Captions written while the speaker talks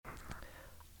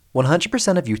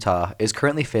100% of Utah is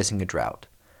currently facing a drought,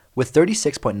 with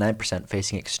 36.9%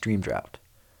 facing extreme drought.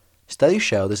 Studies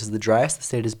show this is the driest the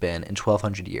state has been in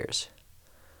 1,200 years.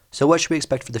 So what should we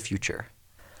expect for the future?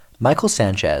 Michael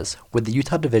Sanchez, with the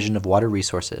Utah Division of Water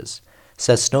Resources,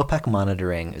 says snowpack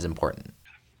monitoring is important.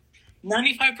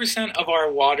 95% of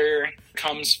our water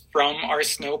comes from our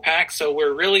snowpack, so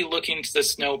we're really looking to the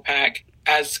snowpack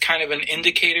as kind of an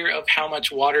indicator of how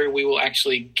much water we will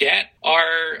actually get.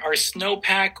 Our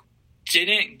snowpack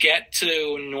didn't get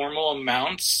to normal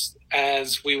amounts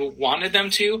as we wanted them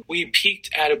to. We peaked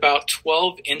at about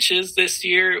 12 inches this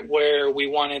year, where we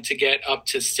wanted to get up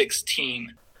to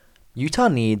 16. Utah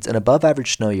needs an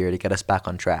above-average snow year to get us back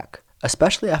on track,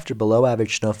 especially after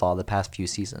below-average snowfall the past few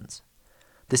seasons.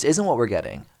 This isn't what we're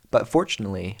getting, but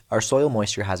fortunately, our soil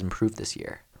moisture has improved this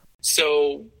year.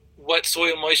 So what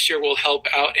soil moisture will help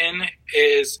out in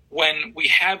is when we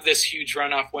have this huge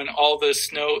runoff, when all the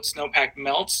snowpack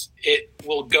melts, it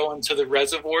will go into the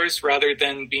reservoirs rather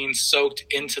than being soaked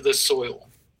into the soil.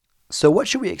 So what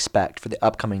should we expect for the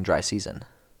upcoming dry season?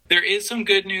 There is some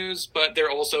good news, but there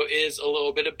also is a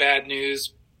little bit of bad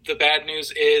news. The bad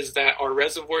news is that our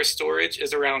reservoir storage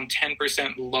is around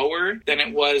 10% lower than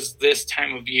it was this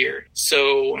time of year.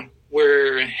 So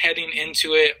we're heading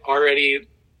into it already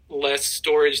less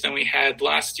storage than we had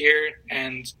last year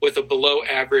and with a below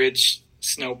average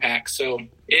snowpack. So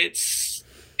it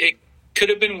could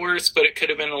have been worse, but it could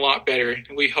have been a lot better.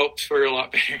 We hoped for a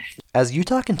lot better. As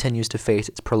Utah continues to face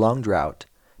its prolonged drought,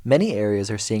 many areas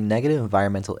are seeing negative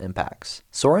environmental impacts.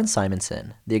 Soren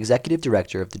Simonson, the executive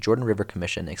director of the Jordan River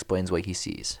Commission, explains what he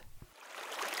sees.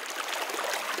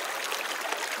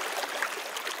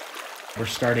 We're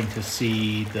starting to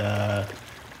see the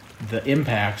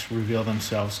impacts reveal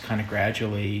themselves kind of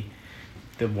gradually.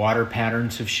 The water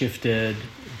patterns have shifted,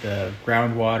 the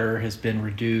groundwater has been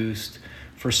reduced.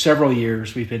 For several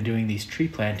years, we've been doing these tree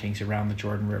plantings around the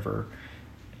Jordan River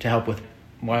to help with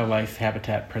wildlife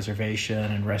habitat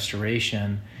preservation and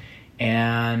restoration.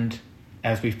 And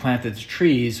as we've planted the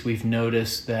trees, we've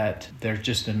noticed that there's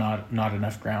just not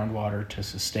enough groundwater to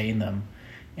sustain them.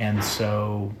 And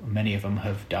so many of them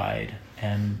have died.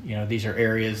 And, these are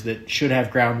areas that should have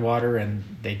groundwater and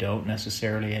they don't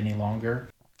necessarily any longer.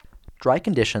 Dry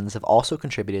conditions have also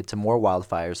contributed to more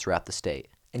wildfires throughout the state,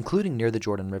 including near the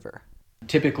Jordan River.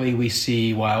 Typically, we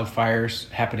see wildfires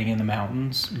happening in the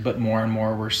mountains, but more and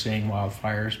more we're seeing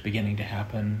wildfires beginning to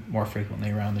happen more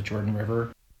frequently around the Jordan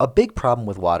River. A big problem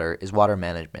with water is water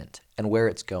management and where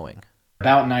it's going.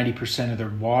 About 90% of the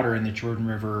water in the Jordan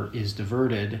River is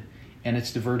diverted, and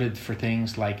it's diverted for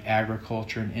things like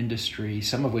agriculture and industry,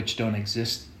 some of which don't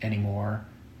exist anymore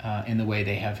in the way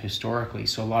they have historically.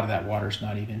 So a lot of that water is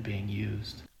not even being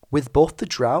used. With both the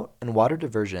drought and water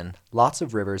diversion, lots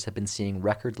of rivers have been seeing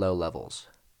record low levels.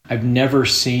 I've never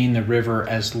seen the river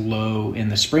as low in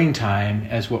the springtime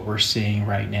as what we're seeing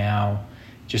right now.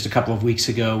 Just a couple of weeks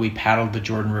ago, we paddled the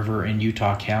Jordan River in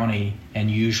Utah County, and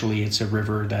usually it's a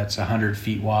river that's 100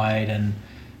 feet wide and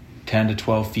 10 to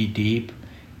 12 feet deep.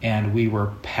 And we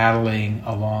were paddling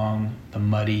along the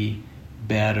muddy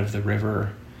bed of the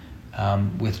river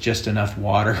with just enough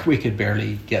water we could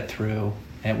barely get through.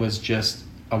 It was just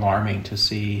alarming to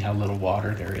see how little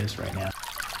water there is right now.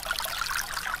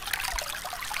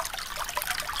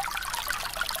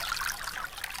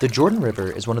 The Jordan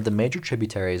River is one of the major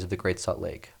tributaries of the Great Salt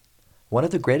Lake. One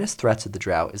of the greatest threats of the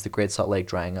drought is the Great Salt Lake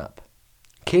drying up.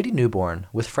 Katie Newborn,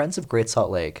 with Friends of Great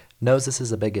Salt Lake, knows this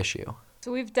is a big issue.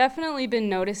 So we've definitely been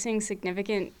noticing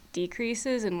significant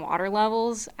decreases in water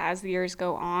levels as the years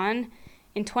go on.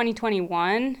 In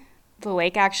 2021, the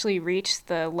lake actually reached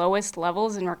the lowest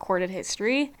levels in recorded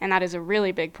history, and that is a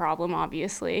really big problem,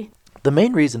 obviously. The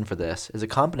main reason for this is a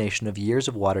combination of years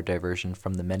of water diversion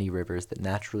from the many rivers that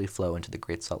naturally flow into the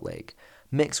Great Salt Lake,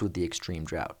 mixed with the extreme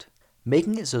drought,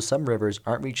 making it so some rivers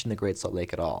aren't reaching the Great Salt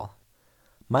Lake at all.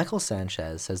 Michael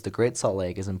Sanchez says the Great Salt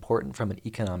Lake is important from an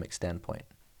economic standpoint.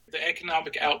 The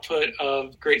economic output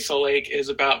of Great Salt Lake is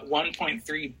about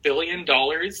 $1.3 billion.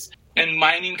 And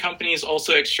mining companies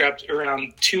also extract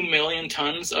around 2 million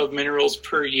tons of minerals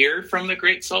per year from the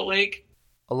Great Salt Lake.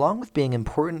 Along with being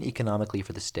important economically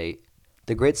for the state,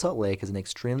 the Great Salt Lake is an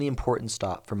extremely important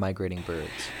stop for migrating birds.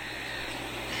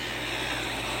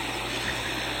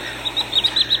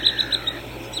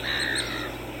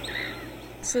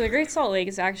 So the Great Salt Lake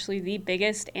is actually the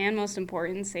biggest and most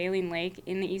important saline lake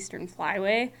in the Eastern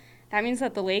Flyway. That means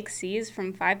that the lake sees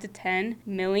from 5 to 10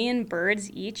 million birds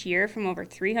each year from over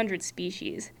 300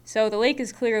 species. So the lake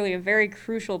is clearly a very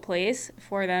crucial place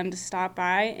for them to stop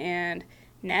by and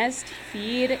nest,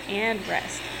 feed, and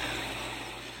rest.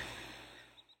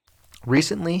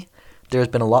 Recently, There has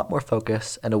been a lot more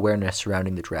focus and awareness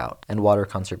surrounding the drought and water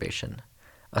conservation,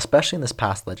 especially in this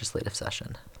past legislative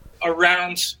session.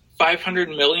 Around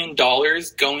 $500 million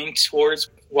going towards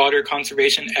water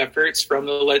conservation efforts from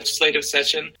the legislative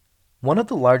session. One of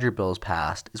the larger bills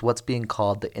passed is what's being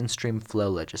called the in-stream flow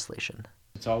legislation.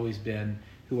 It's always been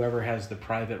whoever has the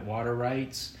private water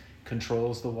rights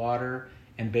controls the water,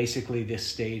 and basically this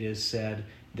state has said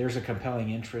there's a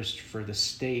compelling interest for the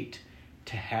state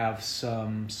to have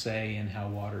some say in how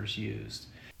water is used.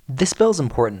 This bill is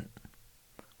important.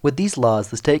 With these laws,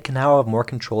 the state can now have more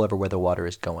control over where the water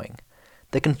is going.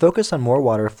 They can focus on more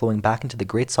water flowing back into the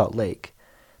Great Salt Lake.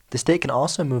 The state can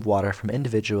also move water from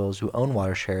individuals who own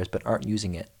water shares but aren't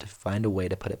using it to find a way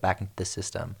to put it back into the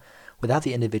system without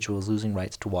the individuals losing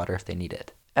rights to water if they need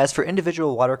it. As for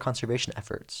individual water conservation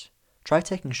efforts, try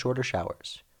taking shorter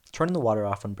showers, turning the water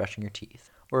off when brushing your teeth,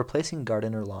 or replacing a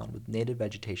garden or lawn with native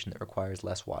vegetation that requires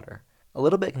less water. A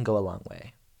little bit can go a long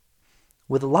way.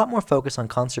 With a lot more focus on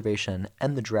conservation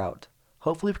and the drought,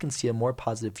 hopefully we can see a more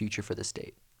positive future for the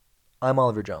state. I'm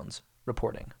Oliver Jones,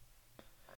 reporting.